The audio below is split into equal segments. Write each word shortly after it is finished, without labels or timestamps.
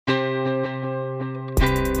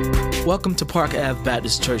Welcome to Park Ave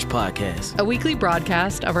Baptist Church Podcast, a weekly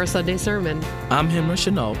broadcast of our Sunday sermon. I'm Henry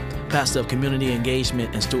Chenault, pastor of community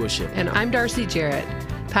engagement and stewardship. And I'm Darcy Jarrett,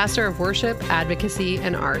 pastor of worship, advocacy,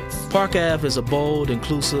 and arts. Park Ave is a bold,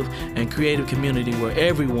 inclusive, and creative community where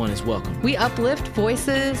everyone is welcome. We uplift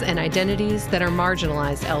voices and identities that are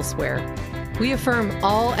marginalized elsewhere. We affirm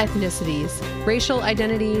all ethnicities, racial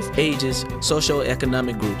identities, ages,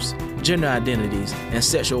 socioeconomic groups, gender identities, and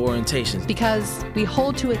sexual orientations. Because we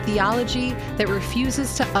hold to a theology that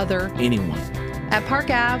refuses to other anyone. At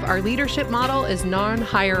Park Ave, our leadership model is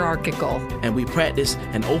non-hierarchical. And we practice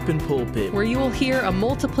an open pulpit where you will hear a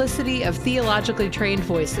multiplicity of theologically trained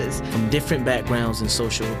voices from different backgrounds and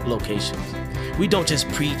social locations. We don't just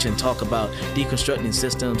preach and talk about deconstructing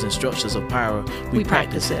systems and structures of power. We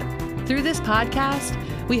practice it. Through this podcast,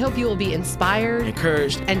 we hope you will be inspired,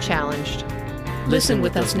 encouraged, and challenged. Listen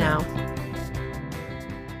with us now.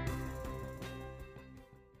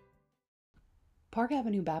 Park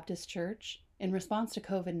Avenue Baptist Church, in response to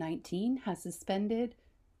COVID-19, has suspended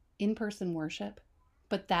in-person worship,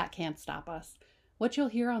 but that can't stop us. What you'll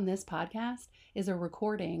hear on this podcast is a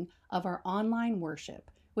recording of our online worship,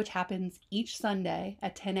 which happens each Sunday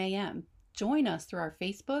at 10 a.m. Join us through our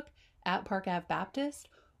Facebook at Park Ave Baptist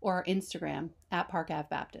or our Instagram at Park Ave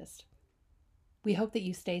Baptist. We hope that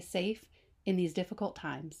you stay safe in these difficult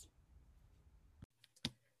times.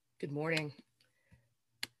 Good morning.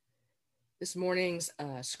 This morning's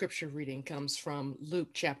scripture reading comes from Luke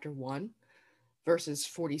chapter 1, verses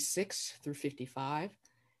 46 through 55.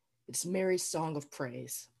 It's Mary's song of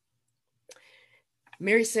praise.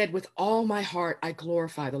 Mary said, "With all my heart, I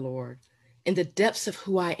glorify the Lord. In the depths of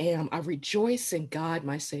who I am, I rejoice in God,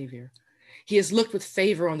 my Savior. He has looked with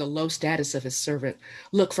favor on the low status of his servant.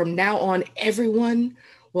 Look, from now on, everyone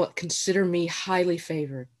will consider me highly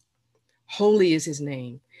favored. Holy is his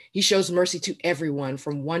name. He shows mercy to everyone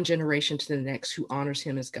from one generation to the next who honors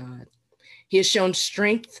him as God. He has shown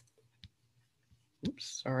strength."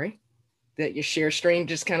 That your share stream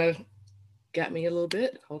just kind of got me a little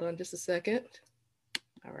bit. Hold on just a second.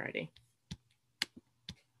 All righty.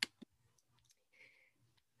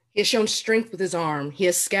 He has shown strength with his arm. He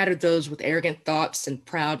has scattered those with arrogant thoughts and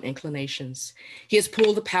proud inclinations. He has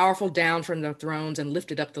pulled the powerful down from their thrones and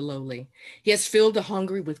lifted up the lowly. He has filled the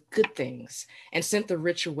hungry with good things and sent the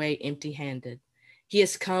rich away empty-handed. He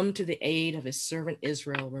has come to the aid of his servant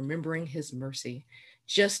Israel, remembering his mercy,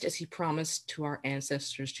 just as he promised to our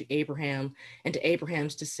ancestors, to Abraham and to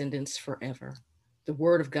Abraham's descendants forever. The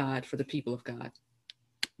word of God for the people of God.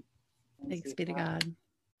 Thanks be to God.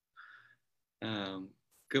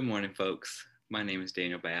 Good morning, folks. My name is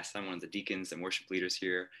Daniel Bass. I'm one of the deacons and worship leaders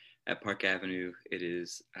here at Park Avenue. It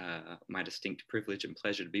is my distinct privilege and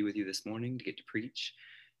pleasure to be with you this morning, to get to preach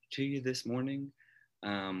to you this morning.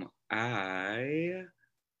 I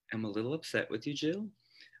am a little upset with you, Jill,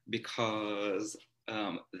 because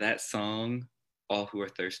that song, "All Who Are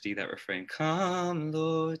Thirsty," that refrain, "Come,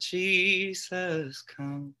 Lord Jesus,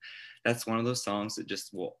 come," that's one of those songs that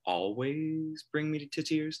just will always bring me to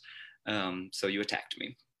tears. So you attacked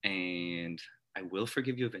me, and I will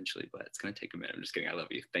forgive you eventually, but it's going to take a minute. I'm just kidding. I love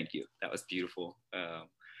you. Thank you. That was beautiful.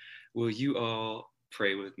 Will you all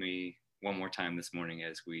pray with me one more time this morning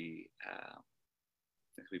as we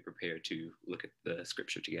prepare to look at the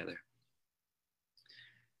scripture together?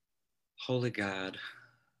 Holy God,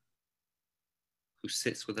 who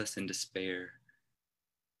sits with us in despair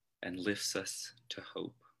and lifts us to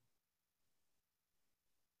hope.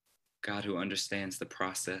 God, who understands the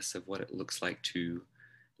process of what it looks like to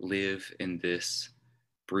live in this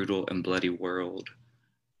brutal and bloody world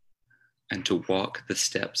and to walk the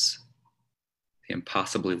steps, the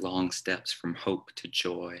impossibly long steps from hope to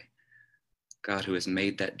joy. God, who has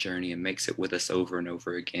made that journey and makes it with us over and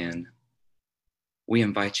over again. We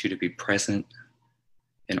invite you to be present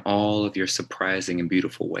in all of your surprising and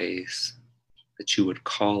beautiful ways, that you would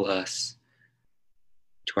call us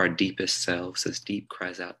to our deepest selves. As deep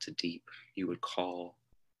cries out to deep, you would call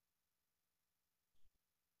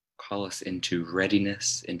us into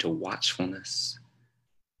readiness, into watchfulness,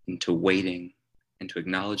 into waiting, into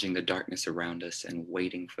acknowledging the darkness around us and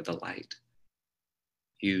waiting for the light.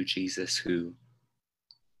 You, Jesus, who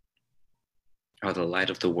are the light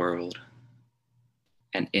of the world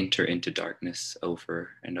and enter into darkness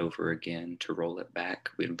over and over again to roll it back.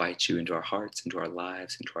 We invite you into our hearts, into our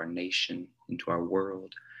lives, into our nation, into our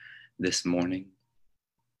world this morning,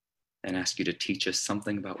 and ask you to teach us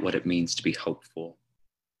something about what it means to be hopeful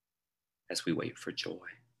as we wait for joy.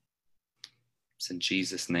 It's in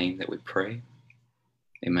Jesus' name that we pray.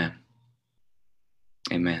 Amen.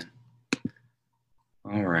 Amen.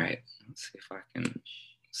 All right. Let's see if I can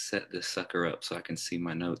set this sucker up so I can see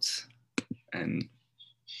my notes and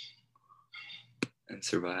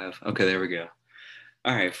survive. Okay, there we go.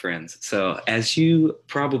 All right, friends. So as you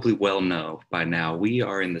probably well know by now, we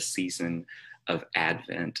are in the season of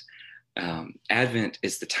Advent. Advent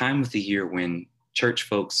is the time of the year when church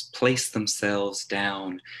folks place themselves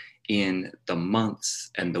down in the months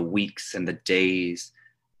and the weeks and the days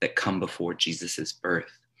that come before Jesus's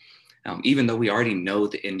birth. Even though we already know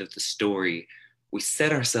the end of the story, we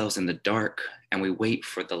set ourselves in the dark and we wait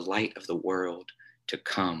for the light of the world to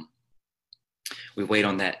come. We wait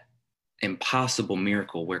on that impossible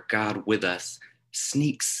miracle where God with us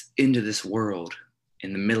sneaks into this world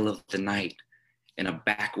in the middle of the night in a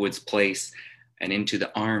backwoods place and into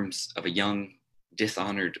the arms of a young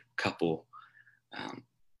dishonored couple.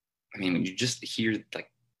 You just hear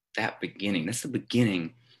like that beginning. That's the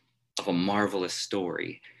beginning of a marvelous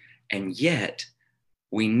story. And yet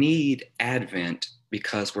we need Advent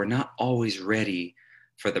because we're not always ready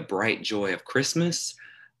for the bright joy of Christmas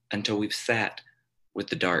until we've sat with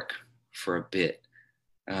the dark for a bit.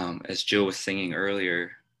 As Jill was singing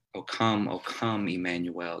earlier, O come,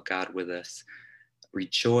 Emmanuel, God with us.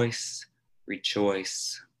 Rejoice,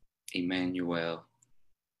 rejoice, Emmanuel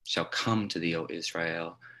shall come to thee, O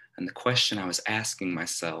Israel. And the question I was asking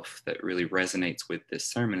myself that really resonates with this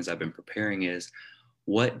sermon as I've been preparing is,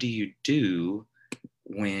 what do you do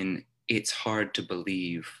when it's hard to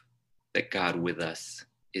believe that God with us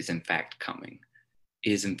is in fact coming,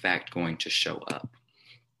 is in fact going to show up?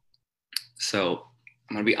 So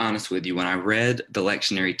I'm going to be honest with you. When I read the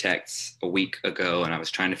lectionary texts a week ago and I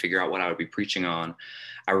was trying to figure out what I would be preaching on,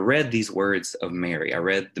 I read these words of Mary. I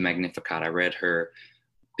read the Magnificat. I read her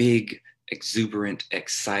big, exuberant,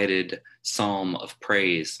 excited psalm of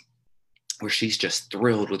praise where she's just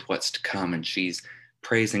thrilled with what's to come and she's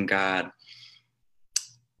praising God.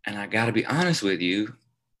 And I got to be honest with you,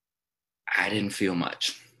 I didn't feel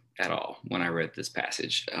much at all when I read this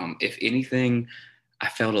passage. If anything, I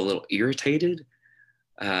felt a little irritated.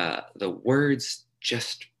 The words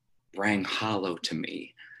just rang hollow to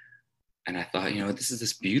me. And I thought, this is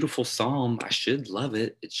this beautiful psalm. I should love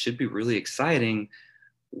it. It should be really exciting.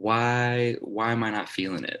 Why am I not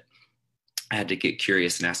feeling it? I had to get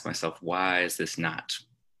curious and ask myself, why is this not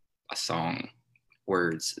a song,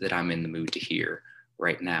 words that I'm in the mood to hear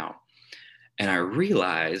right now? And I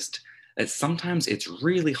realized that sometimes it's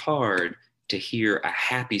really hard to hear a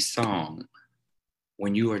happy song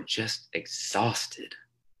when you are just exhausted.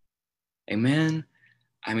 Amen?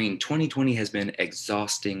 2020 has been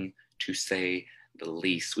exhausting to say the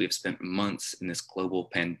least. We have spent months in this global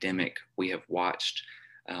pandemic. We have watched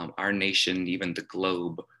our nation, even the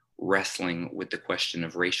globe, wrestling with the question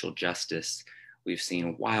of racial justice. We've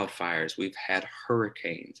seen wildfires. We've had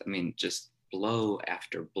hurricanes. Just blow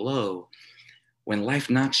after blow. When life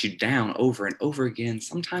knocks you down over and over again,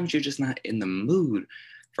 sometimes you're just not in the mood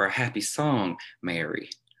for a happy song, Mary.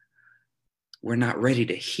 We're not ready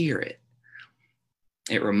to hear it.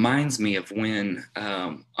 It reminds me of when,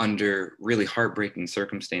 under really heartbreaking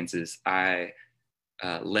circumstances, I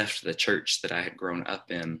left the church that I had grown up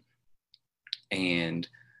in, and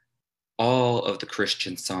all of the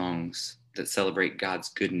Christian songs that celebrate God's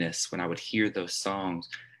goodness, when I would hear those songs,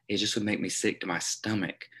 it just would make me sick to my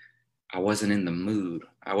stomach. I wasn't in the mood.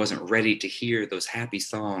 I wasn't ready to hear those happy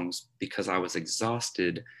songs because I was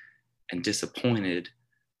exhausted and disappointed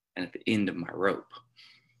and at the end of my rope.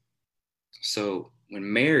 So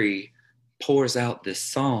when Mary pours out this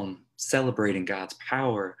psalm celebrating God's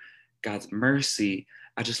power, God's mercy,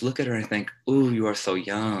 I just look at her and I think, ooh, you are so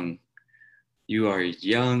young. You are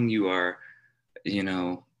young, you are,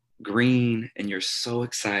 green, and you're so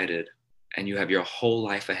excited, and you have your whole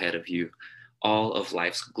life ahead of you. All of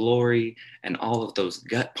life's glory and all of those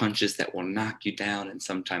gut punches that will knock you down and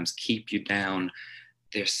sometimes keep you down,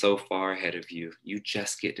 they're so far ahead of you. You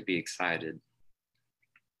just get to be excited.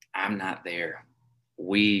 I'm not there.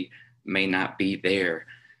 We may not be there.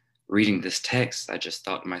 Reading this text, I just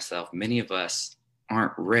thought to myself, many of us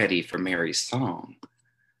aren't ready for Mary's song.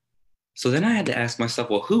 So then I had to ask myself,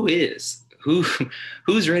 well, who's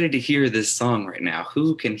ready to hear this song right now?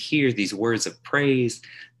 Who can hear these words of praise,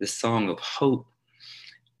 this song of hope?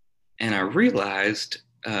 And I realized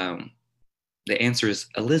the answer is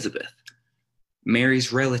Elizabeth,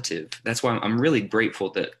 Mary's relative. That's why I'm really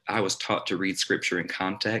grateful that I was taught to read scripture in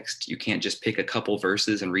context. You can't just pick a couple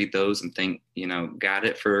verses and read those and think, got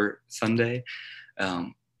it for Sunday.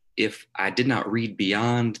 If I did not read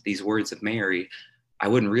beyond these words of Mary, I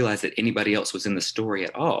wouldn't realize that anybody else was in the story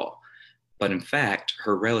at all. But in fact,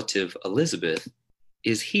 her relative Elizabeth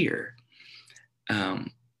is here. And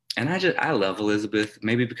I love Elizabeth,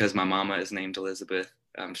 maybe because my mama is named Elizabeth.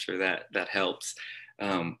 I'm sure that helps.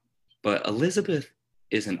 But Elizabeth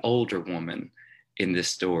is an older woman in this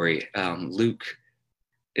story. Luke,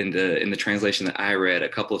 in the translation that I read, a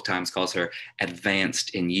couple of times calls her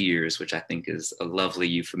advanced in years, which I think is a lovely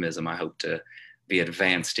euphemism. I hope to be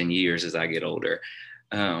advanced in years as I get older.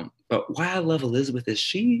 But why I love Elizabeth is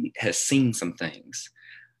she has seen some things.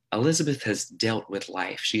 Elizabeth has dealt with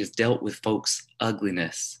life. She has dealt with folks'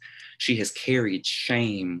 ugliness. She has carried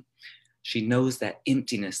shame. She knows that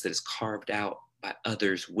emptiness that is carved out by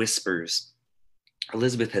others' whispers.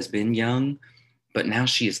 Elizabeth has been young, but now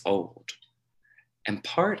she is old. And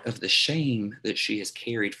part of the shame that she has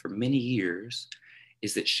carried for many years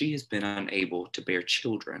is that she has been unable to bear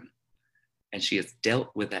children. And she has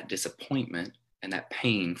dealt with that disappointment and that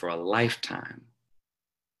pain for a lifetime.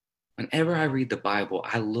 Whenever I read the Bible,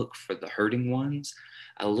 I look for the hurting ones.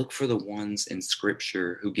 I look for the ones in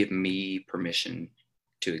Scripture who give me permission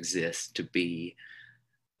to exist, to be.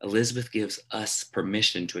 Elizabeth gives us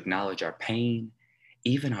permission to acknowledge our pain,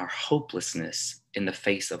 even our hopelessness in the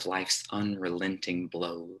face of life's unrelenting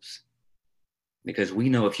blows. Because we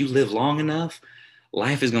know if you live long enough,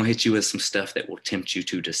 life is going to hit you with some stuff that will tempt you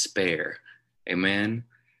to despair. Amen?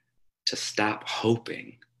 To stop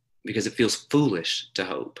hoping, because it feels foolish to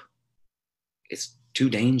hope. It's too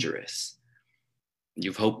dangerous.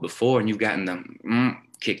 You've hoped before and you've gotten them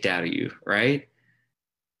kicked out of you, right?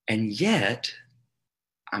 And yet,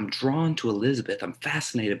 I'm drawn to Elizabeth. I'm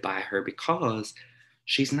fascinated by her because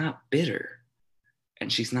she's not bitter and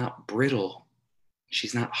she's not brittle.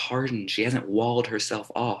 She's not hardened. She hasn't walled herself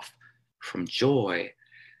off from joy.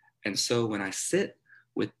 And so when I sit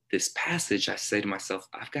with this passage, I say to myself,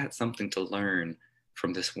 I've got something to learn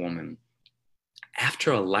from this woman.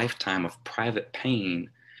 After a lifetime of private pain,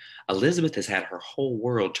 Elizabeth has had her whole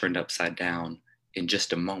world turned upside down in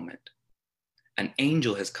just a moment. An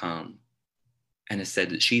angel has come and has said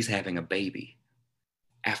that she's having a baby.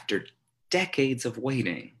 After decades of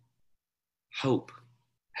waiting, hope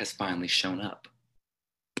has finally shown up.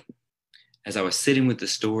 As I was sitting with the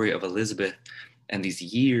story of Elizabeth and these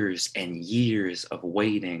years and years of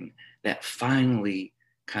waiting that finally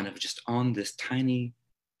kind of just on this tiny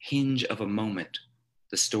hinge of a moment,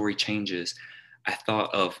 the story changes. I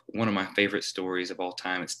thought of one of my favorite stories of all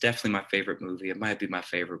time. It's definitely my favorite movie. It might be my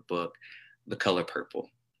favorite book, The Color Purple.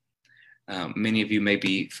 Many of you may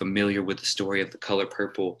be familiar with the story of The Color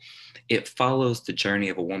Purple. It follows the journey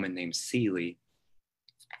of a woman named Celie.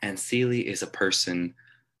 And Celie is a person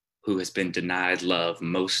who has been denied love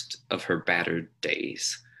most of her battered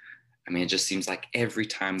days. I mean, it just seems like every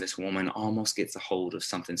time this woman almost gets a hold of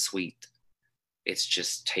something sweet, it's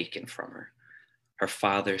just taken from her. Her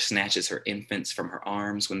father snatches her infants from her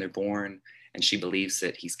arms when they're born, and she believes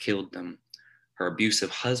that he's killed them. Her abusive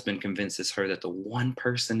husband convinces her that the one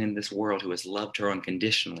person in this world who has loved her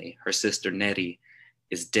unconditionally, her sister Nettie,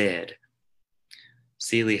 is dead.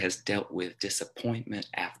 Celie has dealt with disappointment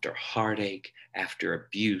after heartache, after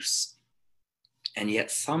abuse, and yet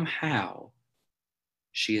somehow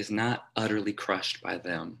she is not utterly crushed by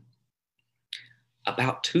them.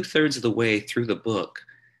 About 2/3 of the way through the book,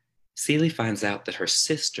 Celie finds out that her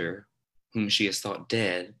sister, whom she has thought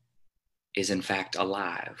dead, is in fact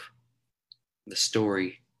alive. The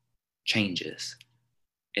story changes.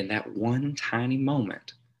 In that one tiny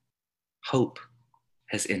moment, hope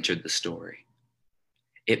has entered the story.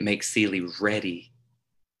 It makes Celie ready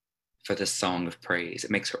for the song of praise.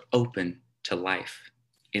 It makes her open to life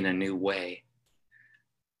in a new way.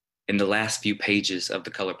 In the last few pages of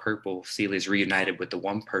The Color Purple, Celie is reunited with the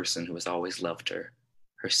one person who has always loved her,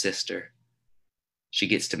 her sister. She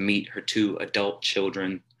gets to meet her 2 adult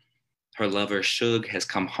children. Her lover, Shug, has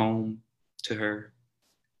come home to her.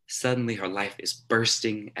 Suddenly, her life is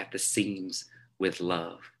bursting at the seams with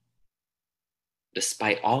love.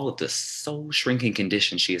 Despite all of the soul-shrinking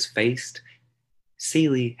conditions she has faced,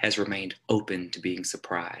 Celie has remained open to being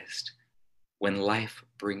surprised. When life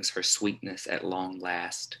brings her sweetness at long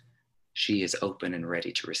last, she is open and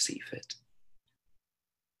ready to receive it.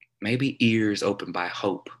 Maybe ears opened by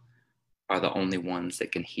hope are the only ones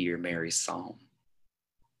that can hear Mary's psalm.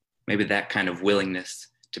 Maybe that kind of willingness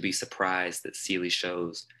to be surprised that Celie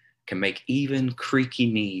shows can make even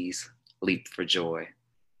creaky knees leap for joy.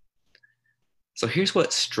 So here's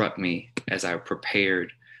what struck me as I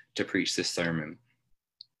prepared to preach this sermon.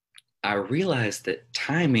 I realized that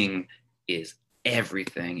timing is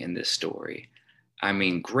everything in this story. I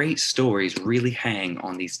mean, great stories really hang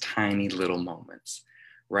on these tiny little moments,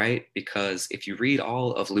 right? Because if you read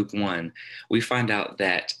all of Luke 1, we find out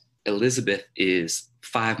that Elizabeth is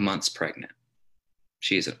 5 months pregnant.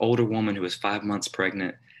 She is an older woman who is 5 months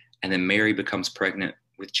pregnant, and then Mary becomes pregnant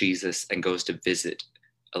with Jesus and goes to visit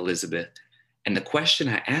Elizabeth. And the question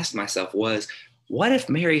I asked myself was, what if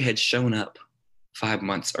Mary had shown up 5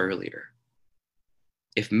 months earlier?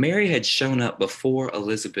 If Mary had shown up before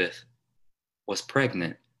Elizabeth was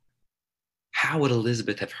pregnant, how would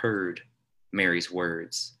Elizabeth have heard Mary's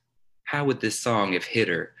words? How would this song have hit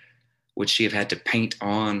her? Would she have had to paint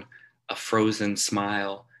on a frozen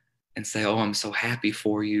smile and say, "Oh, I'm so happy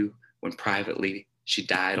for you," when privately she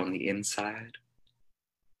died on the inside?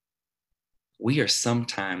 We are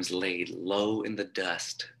sometimes laid low in the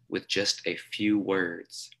dust with just a few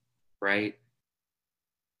words, right?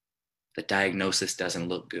 The diagnosis doesn't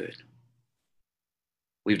look good.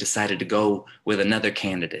 We've decided to go with another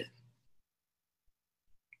candidate.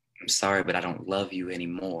 I'm sorry, but I don't love you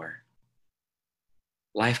anymore.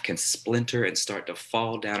 Life can splinter and start to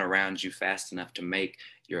fall down around you fast enough to make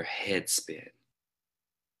your head spin.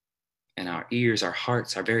 And our ears, our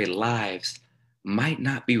hearts, our very lives might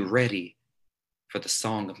not be ready for the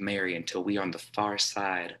Song of Mary until we are on the far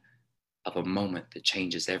side of a moment that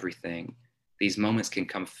changes everything. These moments can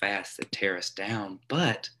come fast and tear us down,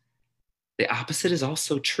 but the opposite is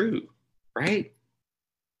also true, right?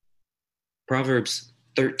 Proverbs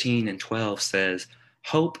 13:12 says,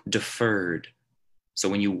 "Hope deferred." So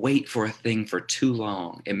when you wait for a thing for too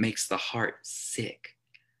long, it makes the heart sick.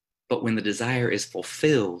 But when the desire is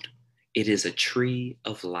fulfilled, it is a tree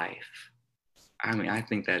of life. I mean, I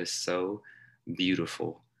think that is so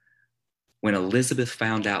beautiful. When Elizabeth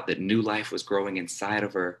found out that new life was growing inside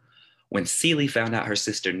of her, when Seeley found out her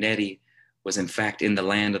sister Nettie was in fact in the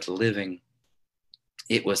land of the living,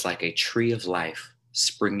 it was like a tree of life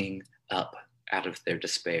springing up out of their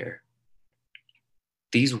despair.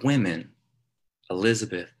 These women,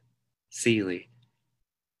 Elizabeth, Seeley,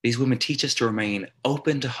 these women teach us to remain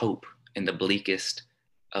open to hope in the bleakest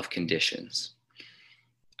of conditions.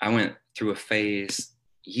 I went through a phase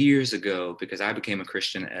years ago because I became a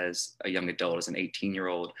Christian as a young adult, as an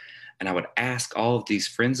 18-year-old, and I would ask all of these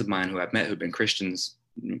friends of mine who I've met who've been Christians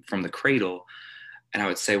from the cradle, and I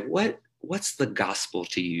would say, what's the gospel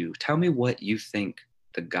to you? Tell me what you think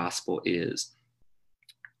the gospel is.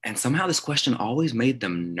 And somehow this question always made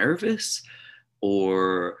them nervous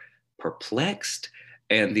or perplexed.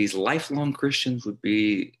 And these lifelong Christians would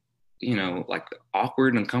be, like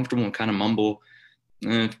awkward and uncomfortable and kind of mumble,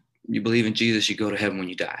 "If you believe in Jesus, you go to heaven when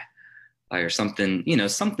you die." Like, or something,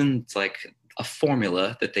 something's like a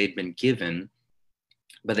formula that they'd been given,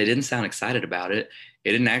 but they didn't sound excited about it.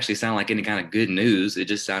 It didn't actually sound like any kind of good news. It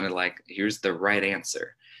just sounded like, here's the right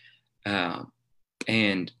answer.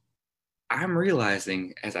 And I'm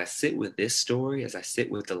realizing as I sit with this story, as I sit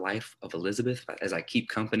with the life of Elizabeth, as I keep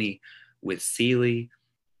company with Seeley,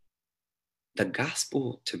 the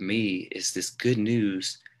gospel to me is this good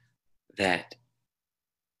news that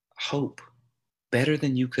hope, better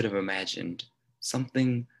than you could have imagined,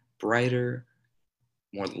 something brighter,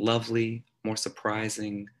 more lovely, more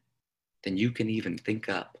surprising than you can even think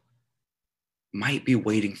up, might be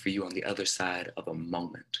waiting for you on the other side of a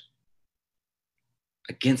moment.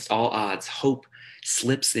 Against all odds, hope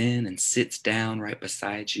slips in and sits down right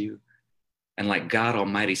beside you. And like God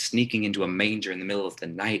Almighty sneaking into a manger in the middle of the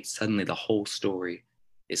night, suddenly the whole story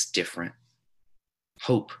is different.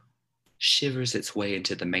 Hope shivers its way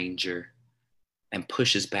into the manger and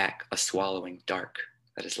pushes back a swallowing dark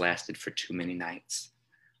that has lasted for too many nights.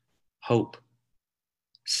 Hope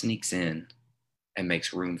sneaks in and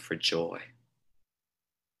makes room for joy.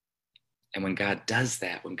 And when God does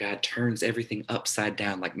that, when God turns everything upside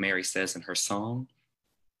down, like Mary says in her song,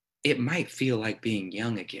 it might feel like being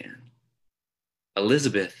young again.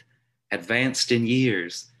 Elizabeth, advanced in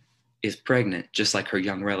years, is pregnant just like her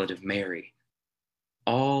young relative Mary.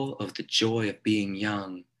 All of the joy of being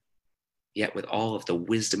young, yet with all of the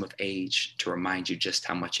wisdom of age to remind you just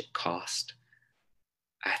how much it cost.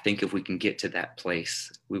 I think if we can get to that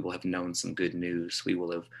place, we will have known some good news. We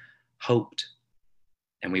will have hoped,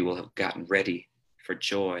 and we will have gotten ready for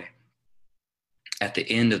joy. At the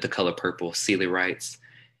end of The Color Purple, Seeley writes,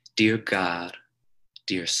 "Dear God,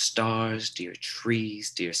 dear stars, dear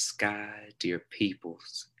trees, dear sky, dear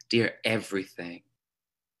peoples, dear everything,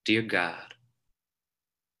 dear God."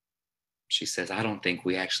 She says, "I don't think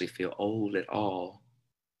we actually feel old at all.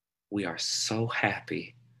 We are so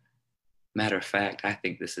happy. Matter of fact, I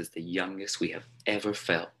think this is the youngest we have ever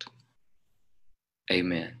felt."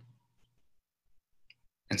 Amen.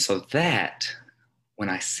 And so that, when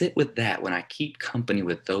I sit with that, when I keep company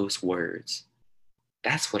with those words,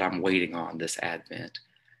 that's what I'm waiting on this Advent.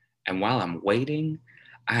 And while I'm waiting,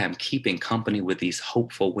 I am keeping company with these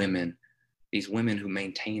hopeful women, these women who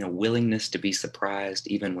maintain a willingness to be surprised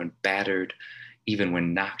even when battered, even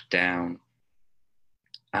when knocked down.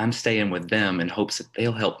 I'm staying with them in hopes that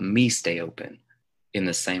they'll help me stay open in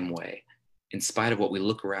the same way. In spite of what we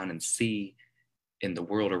look around and see in the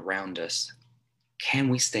world around us, can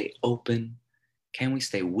we stay open? Can we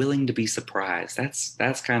stay willing to be surprised?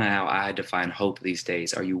 That's kind of how I define hope these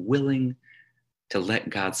days. Are you willing to let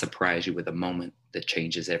God surprise you with a moment that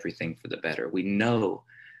changes everything for the better? We know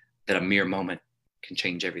that a mere moment can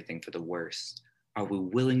change everything for the worse. Are we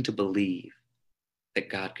willing to believe that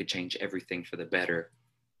God could change everything for the better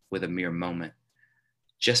with a mere moment?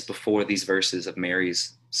 Just before these verses of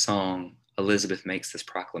Mary's song, Elizabeth makes this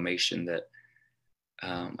proclamation that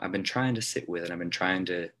I've been trying to sit with, and I've been trying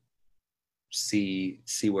to see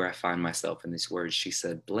where I find myself in these words. She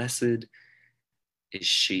said, "Blessed is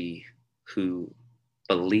she who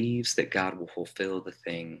believes that God will fulfill the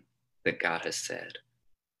thing that God has said."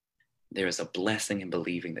 There is a blessing in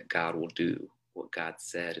believing that God will do what God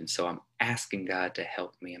said. And so I'm asking God to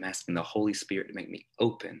help me. I'm asking the Holy Spirit to make me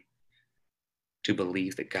open to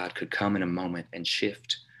believe that God could come in a moment and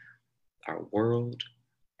shift our world,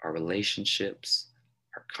 our relationships,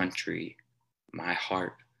 our country, my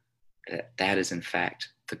heart, that is in fact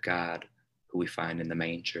the God who we find in the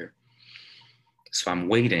manger. So I'm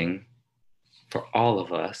waiting for all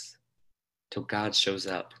of us till God shows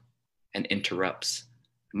up and interrupts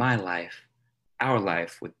my life, our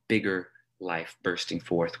life, with bigger life bursting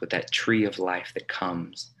forth, with that tree of life that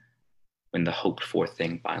comes when the hoped for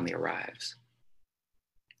thing finally arrives.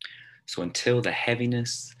 So until the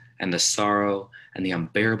heaviness and the sorrow and the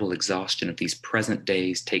unbearable exhaustion of these present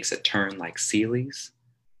days takes a turn like Celi's,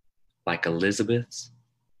 like Elizabeth's,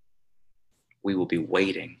 we will be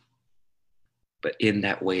waiting. But in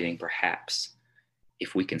that waiting, perhaps,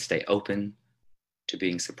 if we can stay open to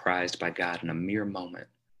being surprised by God in a mere moment,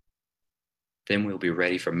 then we'll be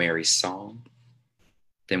ready for Mary's song.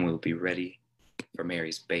 Then we'll be ready for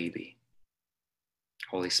Mary's baby.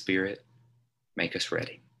 Holy Spirit, make us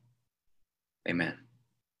ready. Amen.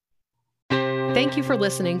 Thank you for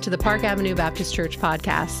listening to the Park Avenue Baptist Church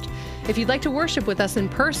podcast. If you'd like to worship with us in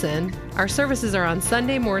person, our services are on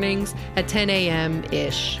Sunday mornings at 10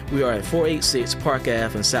 a.m.-ish. We are at 486 Park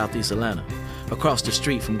Ave in Southeast Atlanta, across the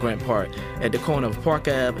street from Grant Park, at the corner of Park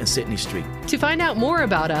Ave and Sydney Street. To find out more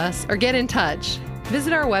about us or get in touch,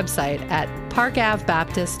 visit our website at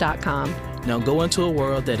parkavbaptist.com. Now go into a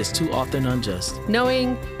world that is too often unjust,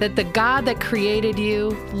 knowing that the God that created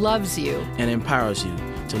you loves you and empowers you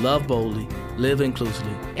to love boldly, live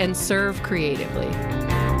inclusively, and serve creatively.